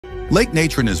Lake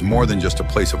Natron is more than just a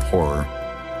place of horror.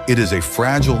 It is a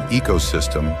fragile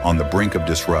ecosystem on the brink of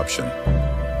disruption.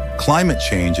 Climate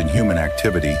change and human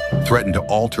activity threaten to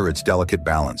alter its delicate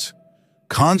balance.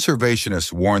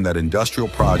 Conservationists warn that industrial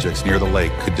projects near the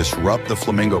lake could disrupt the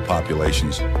flamingo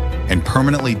populations and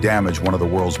permanently damage one of the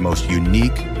world's most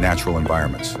unique natural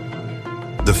environments.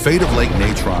 The fate of Lake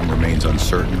Natron remains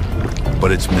uncertain,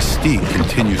 but its mystique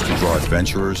continues to draw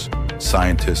adventurers,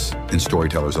 scientists, and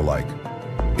storytellers alike.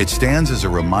 It stands as a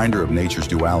reminder of nature's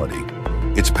duality,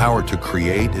 its power to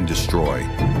create and destroy,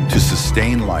 to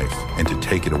sustain life and to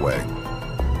take it away.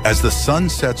 As the sun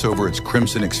sets over its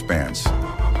crimson expanse,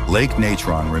 Lake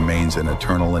Natron remains an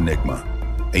eternal enigma,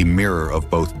 a mirror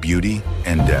of both beauty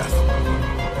and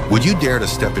death. Would you dare to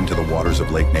step into the waters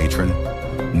of Lake Natron,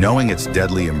 knowing its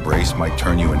deadly embrace might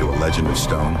turn you into a legend of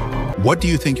stone? What do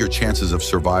you think your chances of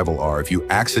survival are if you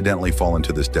accidentally fall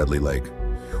into this deadly lake?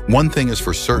 One thing is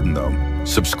for certain though,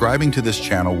 subscribing to this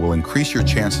channel will increase your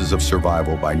chances of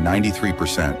survival by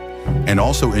 93% and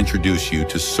also introduce you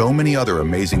to so many other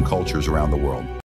amazing cultures around the world.